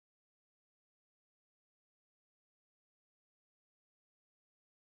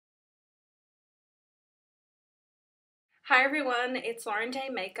Hi everyone, it's Lauren Day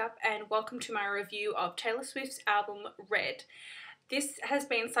Makeup and welcome to my review of Taylor Swift's album Red. This has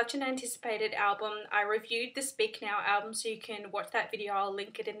been such an anticipated album. I reviewed the Speak Now album, so you can watch that video. I'll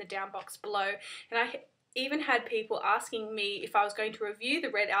link it in the down box below. And I even had people asking me if I was going to review the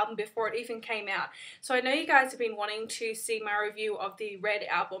Red album before it even came out. So I know you guys have been wanting to see my review of the Red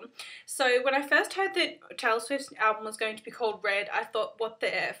album. So when I first heard that Taylor Swift's album was going to be called Red, I thought, what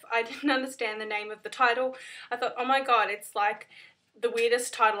the F? I didn't understand the name of the title. I thought, oh my god, it's like the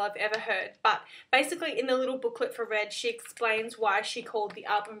weirdest title I've ever heard. But basically in the little booklet for Red, she explains why she called the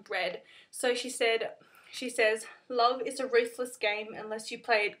album Red. So she says, love is a ruthless game unless you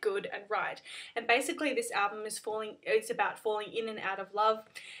play it good and right. And basically this album is about falling in and out of love.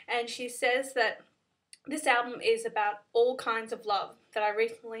 And she says that this album is about all kinds of love that I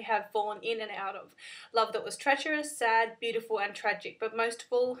recently have fallen in and out of. Love that was treacherous, sad, beautiful and tragic. But most of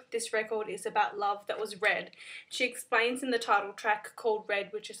all, this record is about love that was red. She explains in the title track called Red,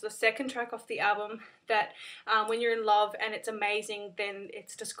 which is the second track off the album, that when you're in love and it's amazing, then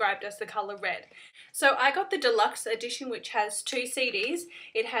it's described as the colour red. So I got the deluxe edition, which has 2 CDs.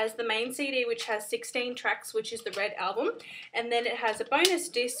 It has the main CD, which has 16 tracks, which is the Red album. And then it has a bonus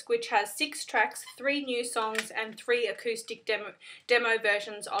disc, which has 6 tracks, 3 new songs and 3 acoustic demo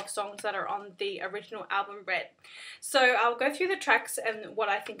versions of songs that are on the original album Red. So I'll go through the tracks and what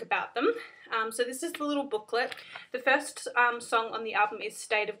I think about them. So this is the little booklet. The first song on the album is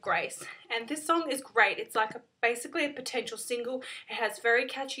State of Grace, and this song is great. It's like basically a potential single. It has very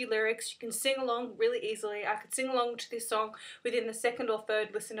catchy lyrics. You can sing along really easily. I could sing along to this song within the second or third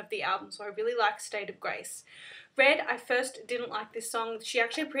listen of the album, so I really like State of Grace. Red, I first didn't like this song. She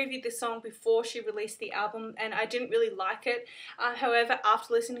actually previewed this song before she released the album and I didn't really like it. However,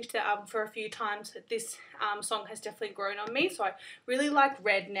 after listening to the album for a few times, this song has definitely grown on me, so I really like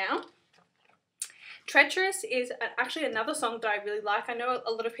Red now. Treacherous is actually another song that I really like. I know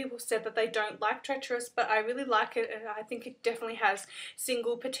a lot of people said that they don't like Treacherous, but I really like it and I think it definitely has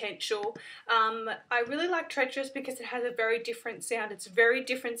single potential. I really like Treacherous because it has a very different sound. It's very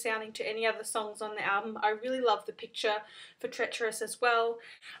different sounding to any other songs on the album. I really love the picture for Treacherous as well.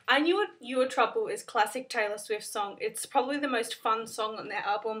 I Knew You Were Trouble is classic Taylor Swift song. It's probably the most fun song on the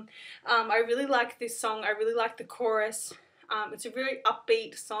album. I really like this song. I really like the chorus. It's a very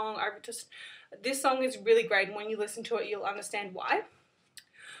upbeat song. This song is really great, and when you listen to it, you'll understand why.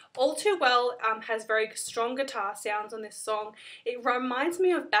 All Too Well has very strong guitar sounds on this song. It reminds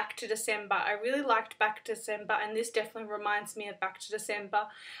me of Back to December. I really liked Back to December, and this definitely reminds me of Back to December.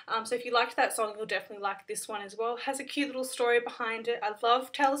 So if you liked that song, you'll definitely like this one as well. It has a cute little story behind it. I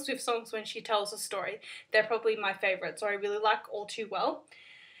love Taylor Swift songs when she tells a story. They're probably my favourite, so I really like All Too Well.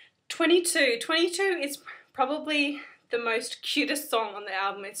 22. 22 is probably the most cutest song on the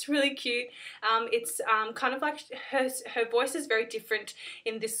album. It's really cute. It's kind of like her voice is very different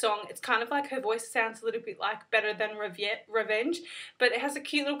in this song. It's kind of like her voice sounds a little bit like Better Than Revenge, but it has a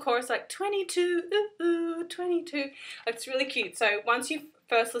cute little chorus like 22, ooh, ooh, 22. It's really cute. So once you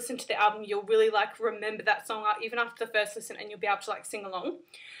first listen to the album, you'll really like remember that song even after the first listen, and you'll be able to like sing along.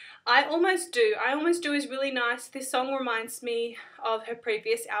 I Almost Do. I Almost Do is really nice. This song reminds me of her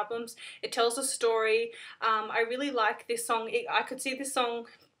previous albums. It tells a story. I really like this song. I could see this song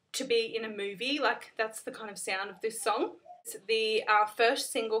to be in a movie. Like, that's the kind of sound of this song. It's the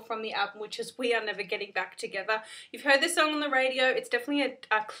first single from the album, which is We Are Never Getting Back Together. You've heard this song on the radio. It's definitely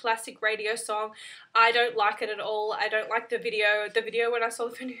a classic radio song. I don't like it at all. I don't like the video. The video, when I saw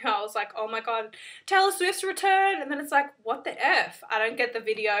the video, I was like, oh my god, Taylor Swift's return! And then it's like, what the F? I don't get the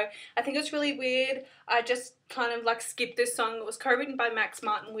video. I think it's really weird. I just kind of like skipped this song. It was co-written by Max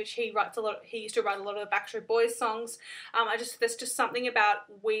Martin, which he used to write a lot of the Backstreet Boys songs. There's just something about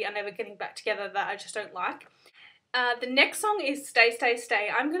We Are Never Getting Back Together that I just don't like. The next song is Stay, Stay, Stay.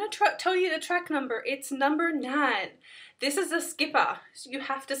 I'm going to tell you the track number. It's number 9. This is a skipper. You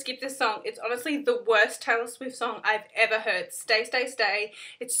have to skip this song. It's honestly the worst Taylor Swift song I've ever heard. Stay, Stay, Stay.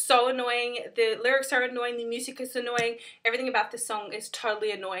 It's so annoying. The lyrics are annoying. The music is annoying. Everything about this song is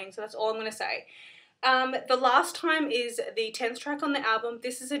totally annoying. So that's all I'm going to say. The Last Time is the 10th track on the album.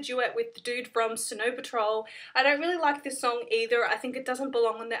 This is a duet with the dude from Snow Patrol. I don't really like this song either. I think it doesn't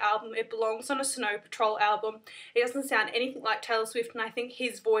belong on the album. It belongs on a Snow Patrol album. It doesn't sound anything like Taylor Swift, and I think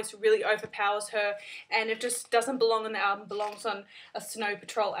his voice really overpowers her, and it just doesn't belong on the album. It belongs on a Snow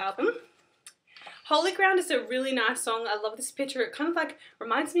Patrol album. Holy Ground is a really nice song. I love this picture. It kind of like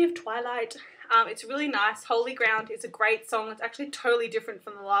reminds me of Twilight. It's really nice. Holy Ground is a great song. It's actually totally different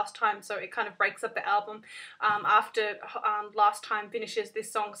from the last time, so it kind of breaks up the album after last time finishes,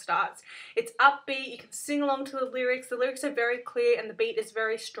 this song starts. It's upbeat, you can sing along to the lyrics. The lyrics are very clear and the beat is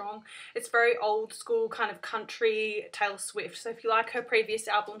very strong. It's very old school kind of country Taylor Swift, so if you like her previous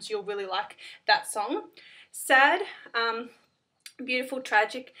albums, you'll really like that song. Sad, Beautiful,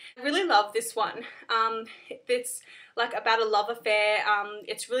 Tragic. I really love this one. It's like about a love affair.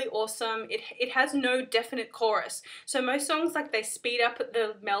 It's really awesome. It has no definite chorus. So most songs, like, they speed up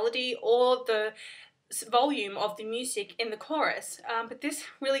the melody or the volume of the music in the chorus, but this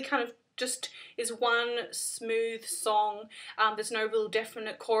really kind of just is one smooth song. There's no real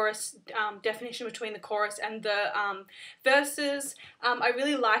definite chorus definition between the chorus and the verses. I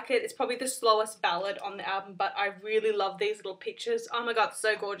really like it. It's probably the slowest ballad on the album, but I really love these little pictures. Oh my god,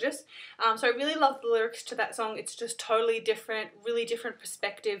 so gorgeous. So I really love the lyrics to that song. It's just totally different, really different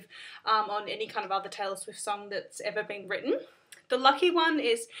perspective on any kind of other Taylor Swift song that's ever been written. The Lucky One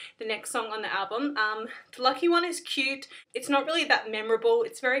is the next song on the album. The Lucky One is cute. It's not really that memorable.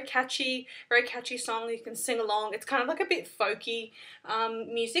 It's very catchy song. You can sing along. It's kind of like a bit folky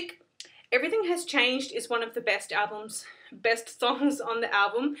music. Everything Has Changed is one of the best songs on the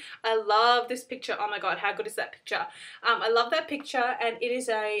album. I love this picture. Oh my god, how good is that picture? I love that picture, and it is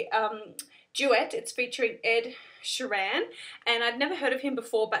a duet. It's featuring Ed Sheeran, and I'd never heard of him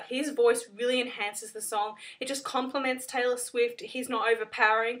before, but his voice really enhances the song. It just complements Taylor Swift. He's not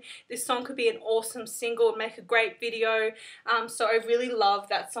overpowering. This song could be an awesome single, make a great video. So I really love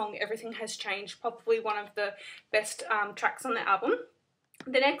that song, Everything Has Changed. Probably one of the best tracks on the album.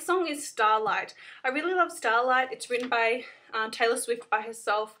 The next song is Starlight. I really love Starlight. It's written by Taylor Swift by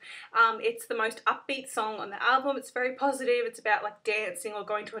herself. It's the most upbeat song on the album. It's very positive. It's about like dancing or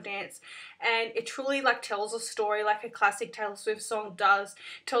going to a dance, and it truly like tells a story like a classic Taylor Swift song does.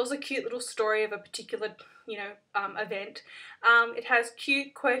 It tells a cute little story of a particular, you know, event. It has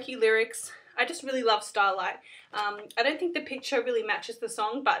cute, quirky lyrics. I just really love Starlight. I don't think the picture really matches the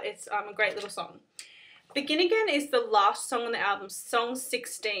song, but it's a great little song. Begin Again is the last song on the album, song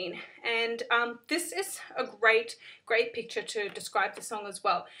 16, and this is a great picture to describe the song as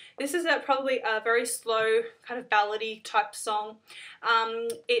well. This is probably a very slow, kind of ballady type song.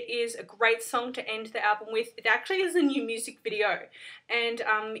 It is a great song to end the album with. It actually is a new music video, and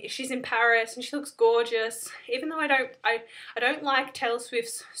she's in Paris and she looks gorgeous. Even though I don't like Taylor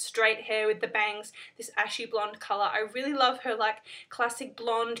Swift's straight hair with the bangs, this ashy blonde colour. I really love her like classic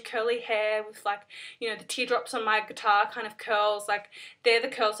blonde curly hair with, like, you know, the teardrops on my guitar kind of curls. Like, they're the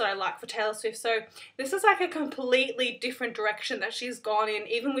curls that I like for Taylor Swift. So this is like a completely different direction that she's gone in,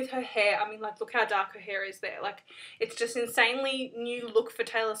 even with her hair. I mean, like, look how dark her hair is there. Like, it's just insanely new look for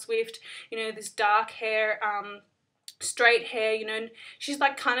Taylor Swift. You know, this dark hair, straight hair, you know, and she's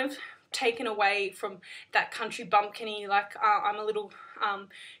like kind of taken away from that country bumpkiny, like, I'm a little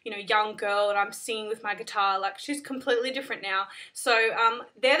you know, young girl and I'm singing with my guitar. Like, she's completely different now. So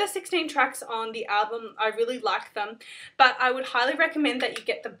they're the 16 tracks on the album. I really like them, but I would highly recommend that you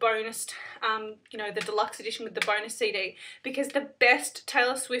get the bonus, you know, the deluxe edition with the bonus CD, because the best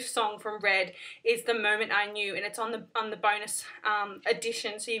Taylor Swift song from Red is The Moment I Knew, and it's on the bonus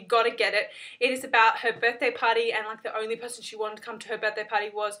edition, so you've got to get it. It is about her birthday party, and like the only person she wanted to come to her birthday party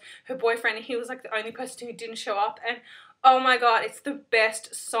was her boyfriend, and he was like the only person who didn't show up. And oh my god, it's the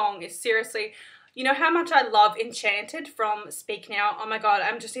best song. It's seriously, you know how much I love Enchanted from Speak Now? Oh my god,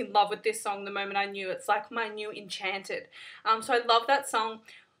 I'm just in love with this song, The Moment I Knew. It's like my new Enchanted. So I love that song.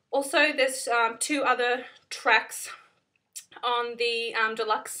 Also, there's two other tracks on the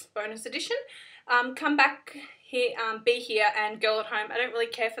deluxe bonus edition. Come Back Here, Be Here, and Girl at Home. I don't really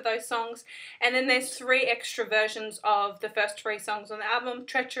care for those songs. And then there's 3 extra versions of the first 3 songs on the album: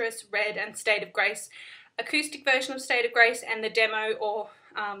 Treacherous, Red, and State of Grace. Acoustic version of State of Grace, and the demo or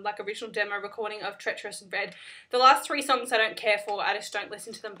like original demo recording of Treacherous and Red. The last 3 songs I don't care for. I just don't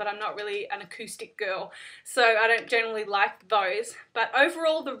listen to them, but I'm not really an acoustic girl, so I don't generally like those. But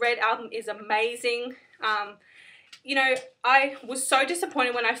overall, the Red album is amazing. You know, I was so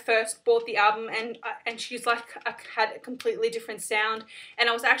disappointed when I first bought the album, and she's like had a completely different sound, and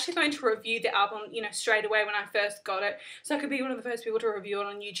I was actually going to review the album, you know, straight away when I first got it, so I could be one of the first people to review it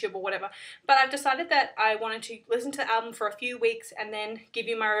on YouTube or whatever. But I've decided that I wanted to listen to the album for a few weeks and then give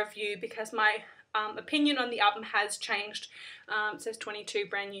you my review, because my opinion on the album has changed. It says 22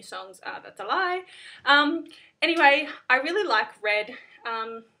 brand new songs. That's a lie. Anyway, I really like Red.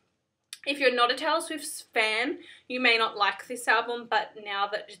 If you're not a Taylor Swift fan, you may not like this album, but now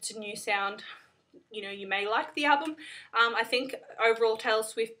that it's a new sound, you know, you may like the album. I think overall Taylor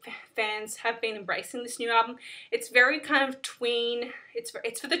Swift fans have been embracing this new album. It's very kind of tween, it's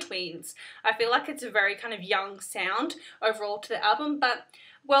for the tweens. I feel like it's a very kind of young sound overall to the album, but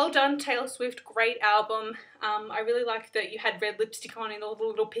well done Taylor Swift, great album. I really like that you had red lipstick on in all the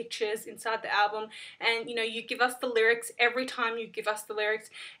little pictures inside the album, and you know, you give us the lyrics every time you give us the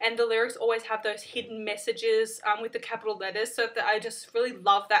lyrics, and the lyrics always have those hidden messages with the capital letters, so that I just really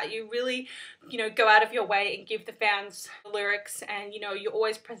love that you really, you know, go out of your way and give the fans the lyrics, and you know, you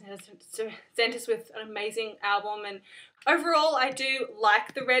always present us with an amazing album. And overall, I do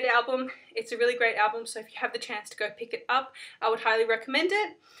like the Red album. It's a really great album, so if you have the chance to go pick it up, I would highly recommend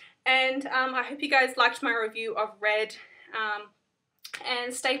it. And I hope you guys liked my review of Red.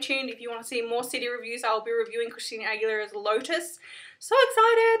 And stay tuned if you want to see more city reviews. I will be reviewing Christina Aguilera's Lotus. So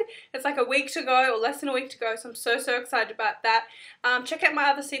excited! It's like a week to go, or less than a week to go, so I'm so excited about that. Check out my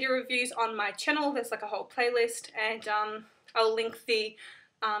other city reviews on my channel. There's like a whole playlist, and I'll link the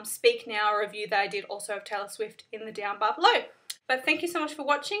Speak Now review that I did also of Taylor Swift in the down bar below. But thank you so much for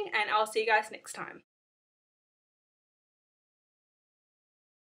watching, and I'll see you guys next time.